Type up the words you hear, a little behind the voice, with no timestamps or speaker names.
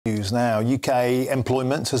news now. UK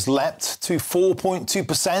employment has leapt to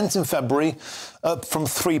 4.2% in February, up from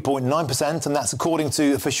 3.9%, and that's according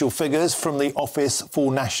to official figures from the Office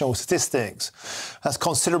for National Statistics. That's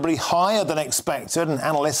considerably higher than expected, and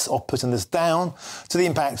analysts are putting this down to the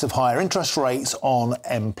impact of higher interest rates on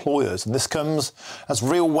employers. And this comes as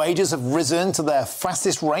real wages have risen to their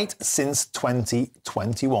fastest rate since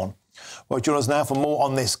 2021. Well, join us now for more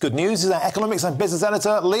on this good news is our economics and business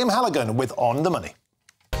editor, Liam Halligan, with On the Money.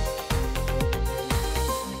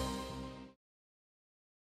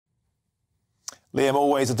 Liam,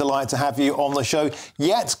 always a delight to have you on the show.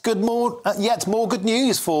 Yet more good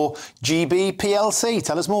news for GB plc.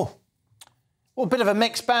 Tell us more. Well, a bit of a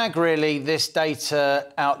mixed bag, really, this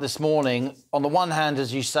data out this morning. On the one hand,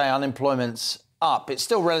 as you say, unemployment's up. It's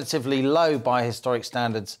still relatively low by historic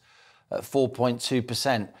standards at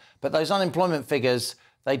 4.2%. But those unemployment figures,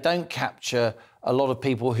 they don't capture a lot of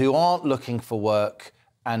people who aren't looking for work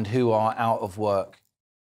and who are out of work.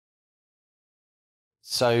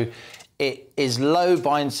 So it is low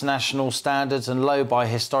by international standards and low by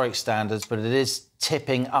historic standards, but it is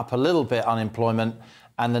tipping up a little bit, unemployment,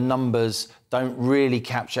 and the numbers don't really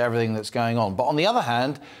capture everything that's going on. But on the other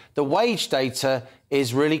hand, the wage data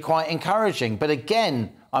is really quite encouraging. But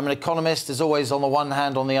again, I'm an economist, as always, on the one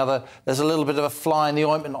hand, on the other, there's a little bit of a fly in the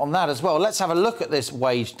ointment on that as well. Let's have a look at this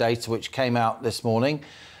wage data, which came out this morning.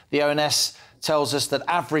 The ONS tells us that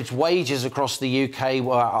average wages across the UK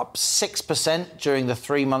were up 6% during the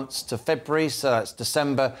 3 months to February, so that's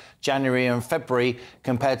December, January and February,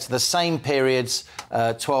 compared to the same periods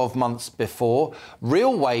 12 months before.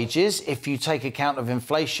 Real wages, if you take account of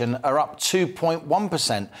inflation, are up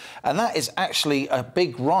 2.1%, and that is actually a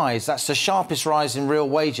big rise. That's the sharpest rise in real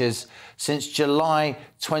wages since July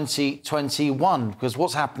 2021, because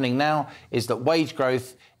what's happening now is that wage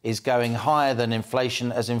growth is going higher than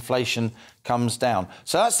inflation as inflation comes down.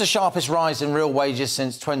 So that's the sharpest rise in real wages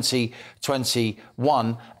since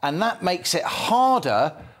 2021. And that makes it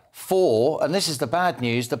harder for, and this is the bad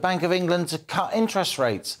news, the Bank of England to cut interest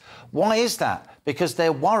rates. Why is that? Because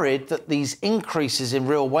they're worried that these increases in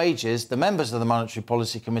real wages, the members of the Monetary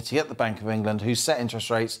Policy Committee at the Bank of England who set interest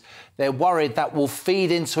rates, they're worried that will feed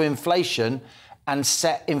into inflation and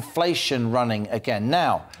set inflation running again.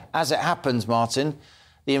 Now, as it happens, Martin,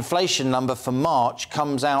 the inflation number for March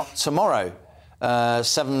comes out tomorrow,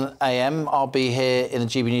 7 a.m. I'll be here in the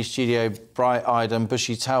GBNews studio, bright-eyed and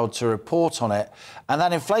bushy-tailed, to report on it. And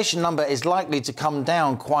that inflation number is likely to come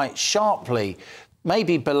down quite sharply,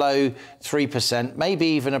 maybe below 3%, maybe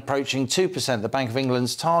even approaching 2%, the Bank of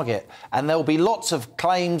England's target. And there'll be lots of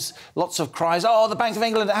claims, lots of cries, oh, the Bank of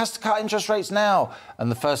England has to cut interest rates now.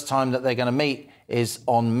 And the first time that they're going to meet is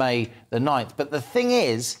on May the 9th. But the thing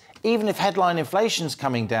is, even if headline inflation's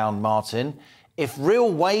coming down, Martin, if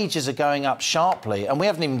real wages are going up sharply, and we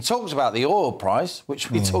haven't even talked about the oil price,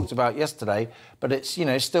 which we talked about yesterday, but it's, you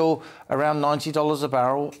know, still around $90 a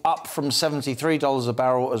barrel, up from $73 a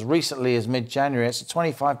barrel as recently as mid-January. It's a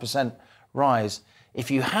 25% rise.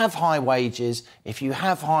 If you have high wages, if you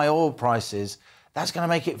have high oil prices, that's going to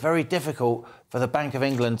make it very difficult for the Bank of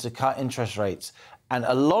England to cut interest rates. And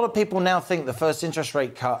a lot of people now think the first interest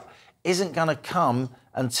rate cut isn't going to come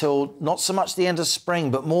until not so much the end of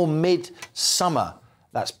spring, but more mid-summer.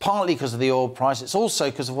 That's partly because of the oil price. It's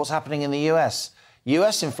also because of what's happening in the US.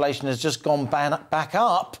 US inflation has just gone back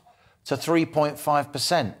up to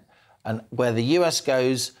 3.5%. And where the US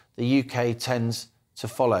goes, the UK tends to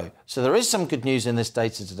follow. So there is some good news in this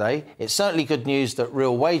data today. It's certainly good news that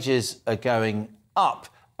real wages are going up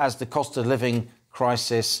as the cost of living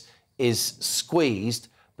crisis is squeezed,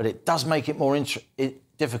 but it does make it more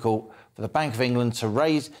difficult for the Bank of England to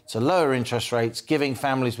lower interest rates, giving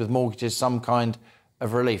families with mortgages some kind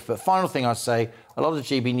of relief. But final thing I'd say, a lot of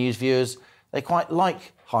GB News viewers, they quite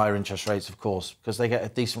like higher interest rates, of course, because they get a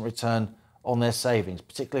decent return on their savings,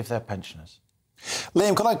 particularly if they're pensioners.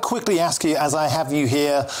 Liam, can I quickly ask you, as I have you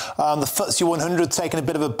here, the FTSE 100 taking a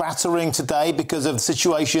bit of a battering today because of the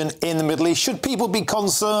situation in the Middle East. Should people be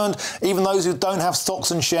concerned, even those who don't have stocks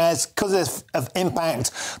and shares, because of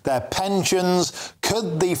impact their pensions?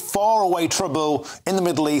 Could the faraway trouble in the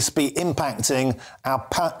Middle East be impacting our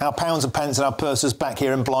pounds and pence and our purses back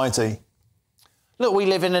here in Blighty? Look, we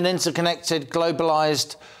live in an interconnected,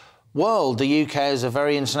 globalised world. The UK is a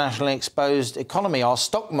very internationally exposed economy. Our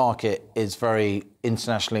stock market is very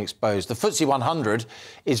internationally exposed. The FTSE 100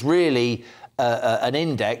 is really an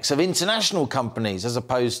index of international companies as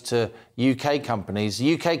opposed to UK companies.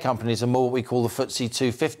 UK companies are more what we call the FTSE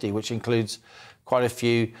 250, which includes quite a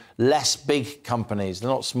few less big companies. They're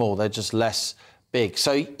not small, they're just less big.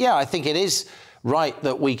 So, yeah, I think it is right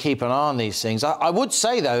that we keep an eye on these things. I would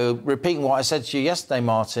say, though, repeating what I said to you yesterday,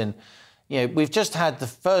 Martin, we've just had the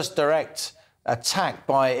first direct attack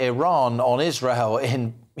by Iran on Israel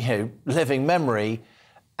in living memory,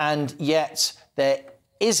 and yet there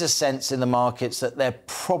is a sense in the markets that there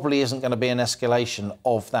probably isn't going to be an escalation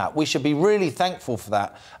of that. We should be really thankful for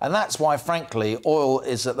that. And that's why, frankly, oil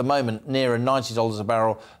is at the moment nearer $90 a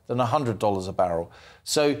barrel than $100 a barrel.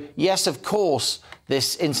 So, yes, of course,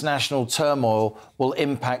 this international turmoil will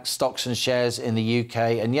impact stocks and shares in the UK.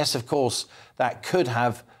 And yes, of course, that could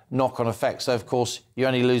have knock-on effects. So, of course, you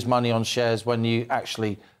only lose money on shares when you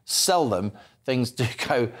actually sell them. Things do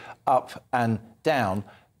go up and down.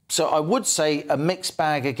 So I would say a mixed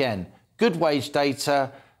bag again. Good wage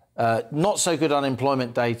data, not so good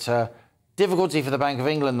unemployment data. Difficulty for the Bank of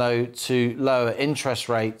England, though, to lower interest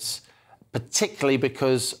rates, particularly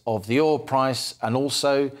because of the oil price and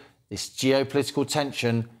also this geopolitical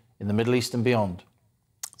tension in the Middle East and beyond.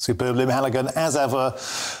 Superb, Liam Halligan. As ever,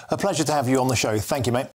 a pleasure to have you on the show. Thank you, mate.